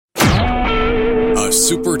a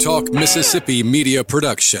SuperTalk Mississippi media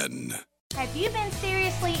production. Have you been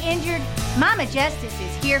seriously injured? Mama Justice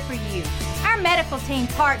is here for you. Our medical team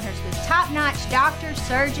partners with top-notch doctors,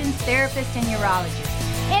 surgeons, therapists, and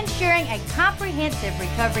urologists, ensuring a comprehensive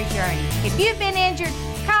recovery journey. If you've been injured,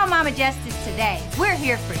 call Mama Justice today. We're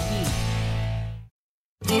here for you.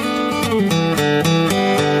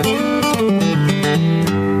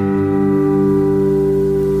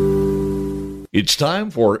 It's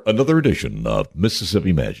time for another edition of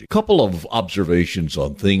Mississippi Magic. Couple of observations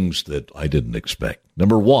on things that I didn't expect.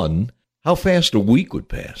 Number one, how fast a week would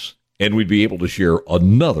pass, and we'd be able to share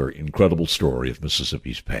another incredible story of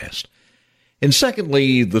Mississippi's past. And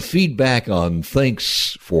secondly, the feedback on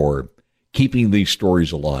thanks for keeping these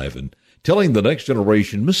stories alive and telling the next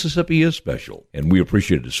generation Mississippi is special, and we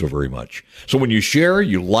appreciate it so very much. So when you share,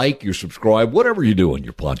 you like, you subscribe, whatever you do in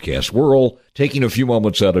your podcast world, taking a few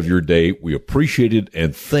moments out of your day, we appreciate it,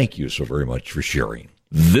 and thank you so very much for sharing.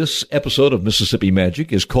 This episode of Mississippi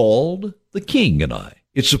Magic is called The King and I.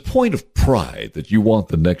 It's a point of pride that you want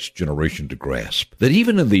the next generation to grasp, that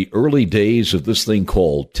even in the early days of this thing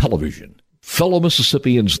called television, fellow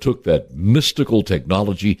Mississippians took that mystical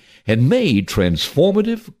technology and made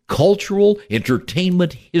transformative cultural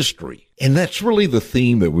entertainment history. And that's really the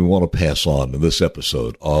theme that we want to pass on in this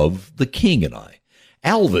episode of The King and I.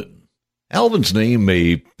 Alvin. Alvin's name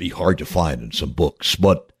may be hard to find in some books,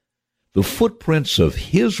 but the footprints of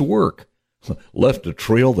his work left a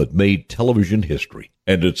trail that made television history.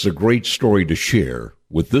 And it's a great story to share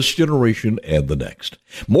with this generation and the next.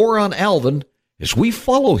 More on Alvin as we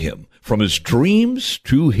follow him from his dreams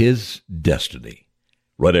to his destiny.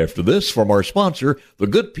 Right after this, from our sponsor, the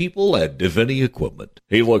good people at Divini Equipment.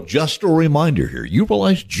 Hey, look, just a reminder here. You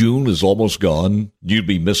realize June is almost gone? You'd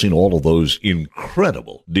be missing all of those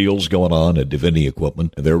incredible deals going on at Divini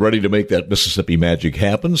Equipment. And they're ready to make that Mississippi magic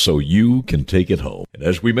happen so you can take it home. And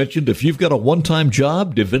as we mentioned, if you've got a one-time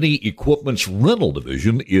job, Divini Equipment's rental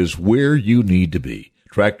division is where you need to be.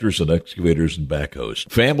 Tractors and excavators and backhoes.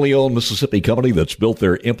 Family-owned Mississippi company that's built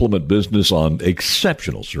their implement business on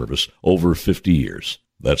exceptional service over 50 years.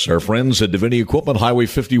 That's our friends at Divini Equipment, Highway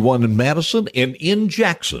 51 in Madison and in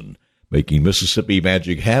Jackson, making Mississippi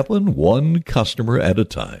magic happen one customer at a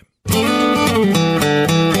time.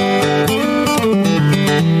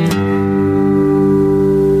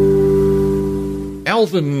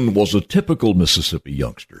 Alvin was a typical Mississippi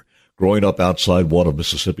youngster, growing up outside one of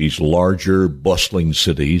Mississippi's larger, bustling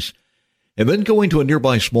cities, and then going to a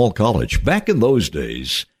nearby small college. Back in those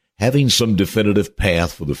days, having some definitive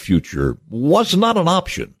path for the future was not an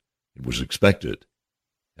option. It was expected.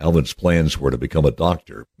 Alvin's plans were to become a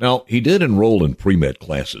doctor. Now, he did enroll in pre-med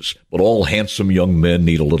classes, but all handsome young men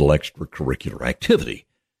need a little extracurricular activity.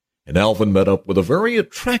 And Alvin met up with a very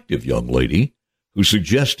attractive young lady who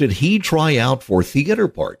suggested he try out for theater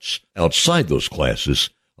parts outside those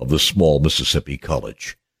classes of the small Mississippi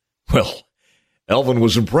college. Well, Alvin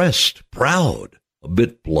was impressed, proud, a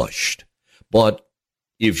bit blushed. But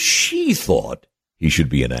if she thought he should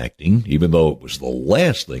be in acting, even though it was the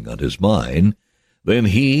last thing on his mind, then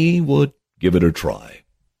he would give it a try.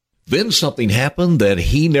 Then something happened that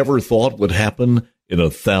he never thought would happen in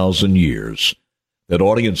 1,000 years. That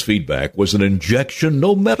audience feedback was an injection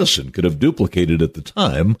no medicine could have duplicated at the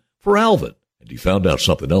time for Alvin. And he found out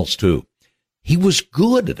something else, too. He was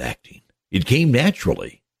good at acting. It came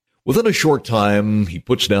naturally. Within a short time, he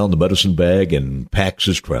puts down the medicine bag and packs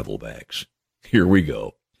his travel bags. Here we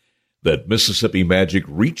go. That Mississippi magic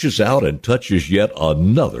reaches out and touches yet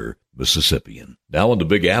another Mississippian. Now in the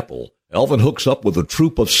Big Apple, Alvin hooks up with a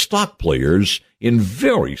troupe of stock players in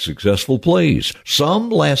very successful plays,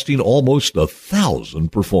 some lasting almost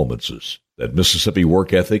 1,000 performances. That Mississippi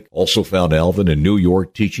work ethic also found Alvin in New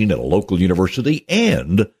York teaching at a local university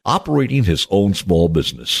and operating his own small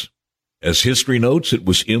business. As history notes, it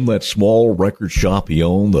was in that small record shop he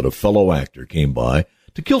owned that a fellow actor came by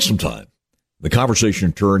to kill some time. The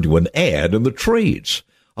conversation turned to an ad in the trades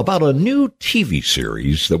about a new TV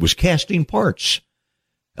series that was casting parts.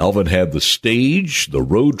 Alvin had the stage, the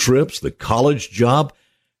road trips, the college job,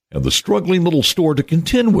 and the struggling little store to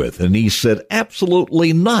contend with, and he said,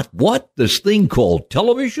 absolutely not. What? This thing called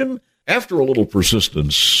television? After a little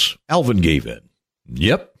persistence, Alvin gave in.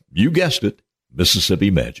 Yep, you guessed it,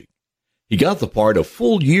 Mississippi Magic. He got the part a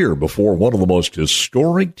full year before one of the most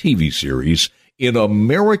historic TV series in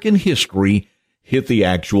American history hit the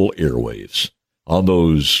actual airwaves. On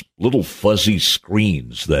those little fuzzy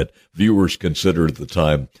screens that viewers considered at the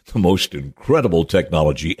time the most incredible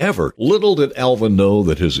technology ever, little did Alvin know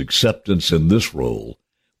that his acceptance in this role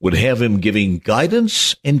would have him giving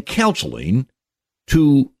guidance and counseling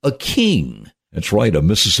to a king That's right, a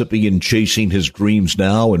Mississippian chasing his dreams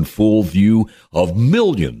now in full view of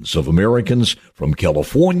millions of Americans from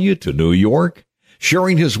California to New York,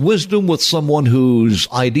 sharing his wisdom with someone whose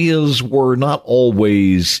ideas were not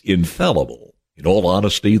always infallible. In all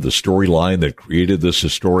honesty, the storyline that created this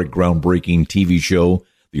historic, groundbreaking TV show,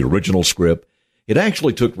 the original script, it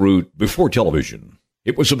actually took root before television.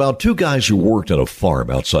 It was about two guys who worked on a farm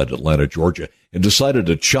outside Atlanta, Georgia, and decided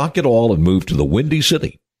to chuck it all and move to the Windy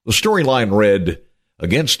City. The storyline read,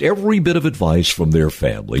 against every bit of advice from their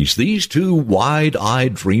families, these two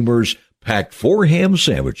wide-eyed dreamers packed 4 ham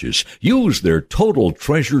sandwiches, used their total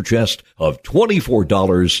treasure chest of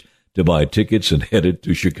 $24 to buy tickets, and headed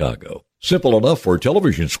to Chicago. Simple enough for a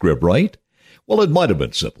television script, right? Well, it might have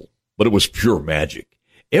been simple, but it was pure magic.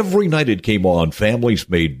 Every night it came on, families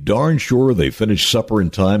made darn sure they finished supper in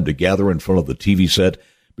time to gather in front of the TV set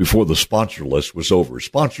before the sponsor list was over.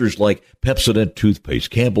 Sponsors like Pepsodent Toothpaste,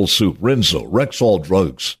 Campbell's Soup, Renzo, Rexall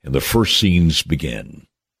Drugs, and the first scenes began.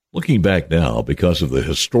 Looking back now, because of the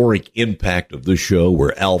historic impact of this show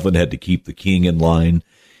where Alvin had to keep the king in line,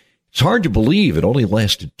 it's hard to believe it only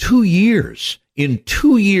lasted 2 years. In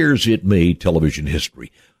 2 years, it made television history.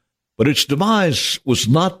 But its demise was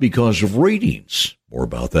not because of ratings. More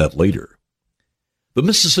about that later. The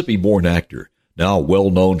Mississippi-born actor, now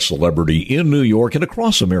well-known celebrity in New York and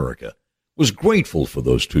across America, was grateful for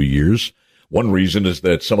those 2 years. One reason is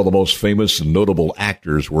that some of the most famous and notable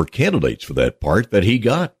actors were candidates for that part that he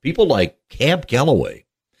got, people like Cab Calloway.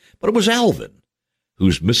 But it was Alvin,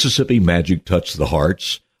 whose Mississippi magic touched the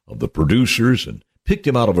hearts of the producers and picked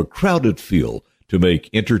him out of a crowded field to make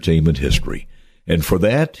entertainment history. And for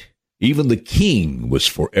that, even the king was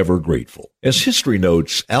forever grateful. As history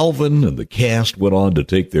notes, Alvin and the cast went on to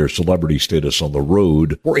take their celebrity status on the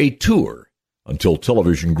road for a tour until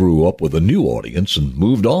television grew up with a new audience and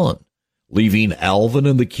moved on, leaving Alvin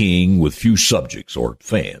and the king with few subjects or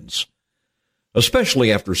fans.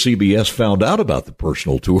 Especially after CBS found out about the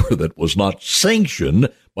personal tour that was not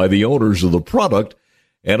sanctioned by the owners of the product,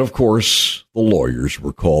 and of course, the lawyers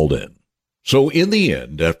were called in. So in the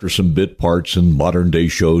end, after some bit parts in modern-day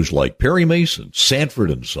shows like Perry Mason, Sanford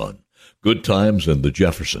and Son, Good Times, and The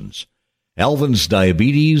Jeffersons, Alvin's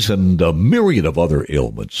diabetes and a myriad of other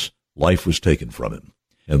ailments, life was taken from him.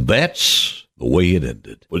 And that's the way it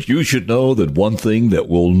ended. But you should know that one thing that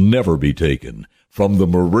will never be taken from the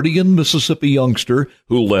Meridian, Mississippi youngster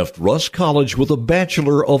who left Russ College with a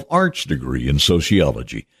Bachelor of Arts degree in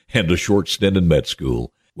sociology and a short stint in med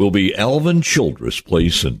school will be Alvin Childress'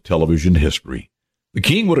 place in television history. The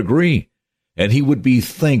king would agree, and he would be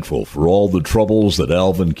thankful for all the troubles that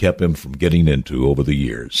Alvin kept him from getting into over the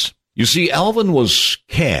years. You see, Alvin was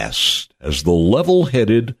cast as the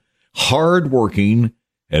level-headed, hard-working,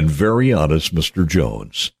 and very honest Mr.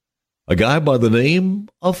 Jones, a guy by the name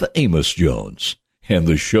of Amos Jones, and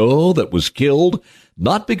the show that was killed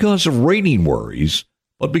not because of rating worries,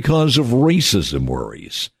 but because of racism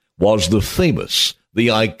worries, was the famous, the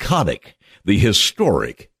iconic, the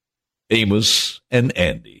historic Amos and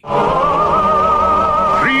Andy. 3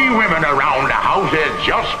 women around the house is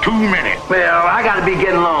just too many. Well, I gotta be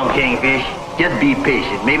getting along, Kingfish. Just be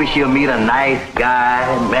patient. Maybe she'll meet a nice guy,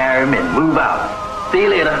 marry him, and move out. See you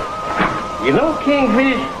later. You know,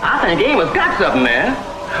 Kingfish, I think Amos got something there.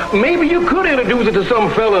 Maybe you could introduce her to some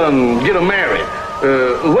fella and get her married.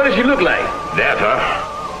 What does she look like? That's her.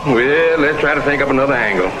 Well, let's try to think up another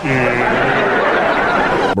angle.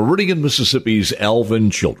 Meridian, Mississippi's Alvin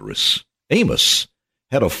Childress, Amos,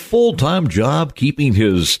 had a full-time job keeping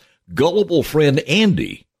his gullible friend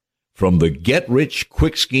Andy from the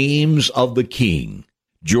get-rich-quick schemes of the king,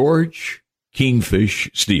 George Kingfish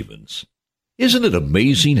Stevens. Isn't it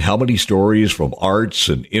amazing how many stories from arts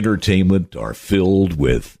and entertainment are filled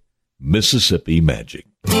with Mississippi magic?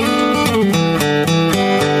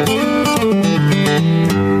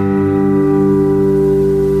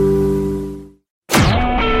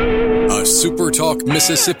 A SuperTalk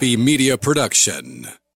Mississippi media production.